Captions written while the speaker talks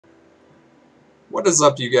What is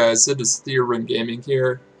up, you guys? It is Theorim Gaming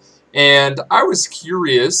here, and I was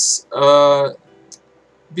curious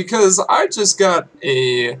because I just got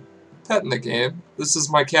a pet in the game. This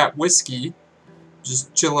is my cat Whiskey,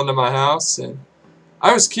 just chilling in my house, and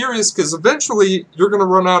I was curious because eventually you're gonna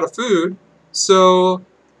run out of food. So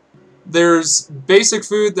there's basic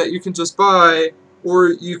food that you can just buy, or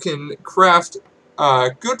you can craft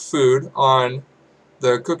good food on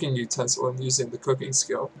the cooking utensil and using the cooking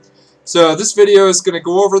skill. So this video is going to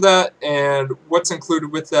go over that and what's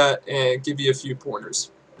included with that and give you a few pointers.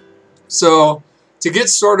 So to get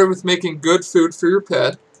started with making good food for your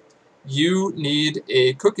pet, you need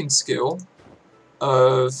a cooking skill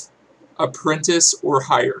of apprentice or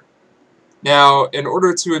higher. Now, in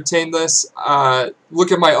order to obtain this,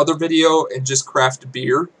 look at my other video and just craft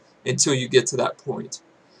beer until you get to that point.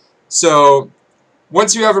 So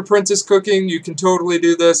once you have apprentice cooking, you can totally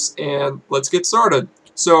do this, and let's get started.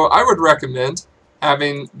 So I would recommend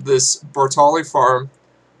having this Bartali farm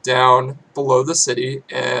down below the city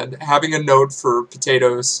and having a node for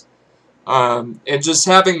potatoes, and just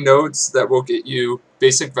having nodes that will get you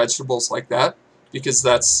basic vegetables like that, because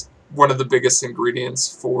that's one of the biggest ingredients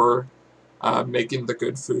for making the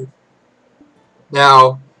good food.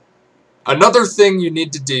 Now, another thing you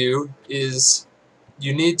need to do is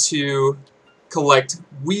you need to collect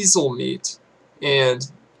weasel meat,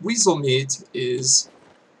 and weasel meat is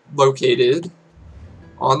located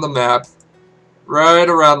on the map right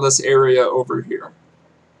around this area over here.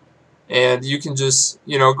 And you can just,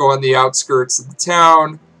 go on the outskirts of the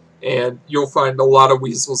town and you'll find a lot of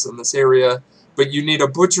weasels in this area, but you need a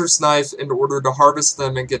butcher's knife in order to harvest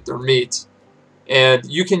them and get their meat. And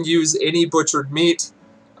you can use any butchered meat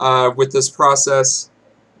with this process.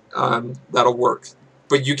 That'll work.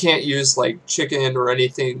 But you can't use like chicken or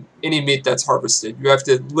any meat that's harvested. You have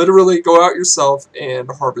to literally go out yourself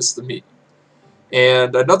and harvest the meat.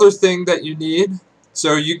 And another thing that you need,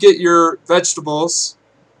 so you get your vegetables.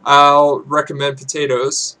 I'll recommend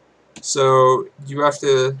potatoes. So you have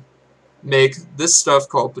to make this stuff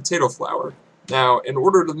called potato flour. Now, in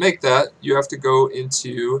order to make that, you have to go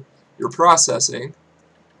into your processing,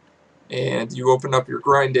 and you open up your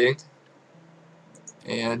grinding,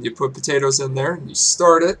 and you put potatoes in there, and you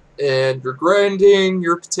start it, and you're grinding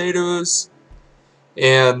your potatoes,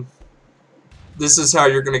 and this is how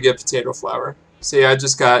you're going to get potato flour. See, I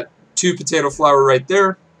just got 2 potato flour right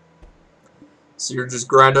there, so you're just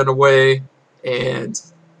grinding away, and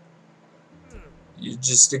you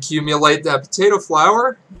just accumulate that potato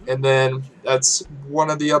flour, and then that's one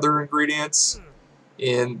of the other ingredients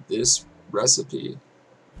in this recipe.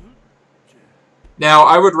 Now,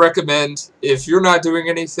 I would recommend, if you're not doing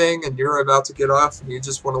anything and you're about to get off and you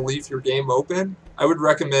just want to leave your game open, I would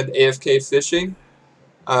recommend AFK fishing,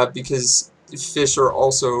 because fish are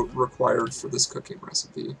also required for this cooking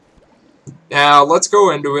recipe. Now, let's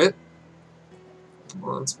go into it.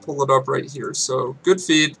 Let's pull it up right here. So, good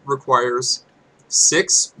feed requires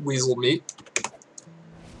 6 weasel meat.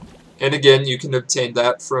 And again, you can obtain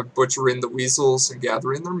that from butchering the weasels and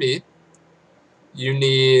gathering their meat. You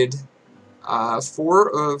need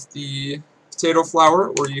 4 of the potato flour,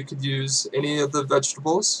 or you could use any of the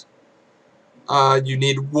vegetables. You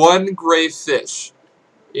need 1 gray fish.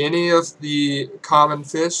 Any of the common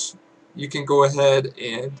fish, you can go ahead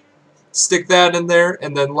and stick that in there.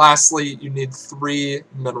 And then lastly, you need 3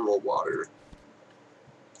 mineral water.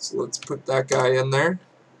 So let's put that guy in there.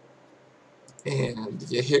 And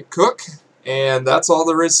you hit cook, and that's all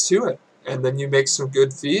there is to it. And then you make some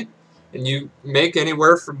good feed. And you make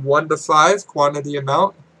anywhere from 1 to 5 quantity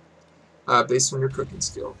amount based on your cooking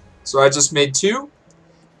skill. So I just made 2,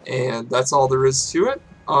 and that's all there is to it.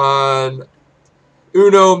 On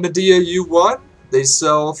Uno Medea U1, they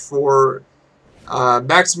sell for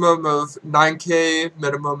maximum of 9K,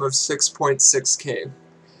 minimum of 6.6K.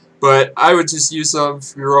 But I would just use them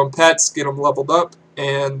for your own pets, get them leveled up,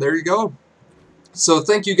 and there you go. So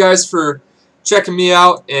thank you guys for checking me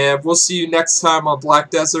out, and we'll see you next time on Black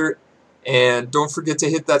Desert. And don't forget to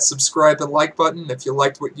hit that subscribe and like button if you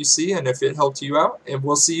liked what you see and if it helped you out. And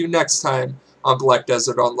we'll see you next time on Black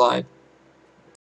Desert Online.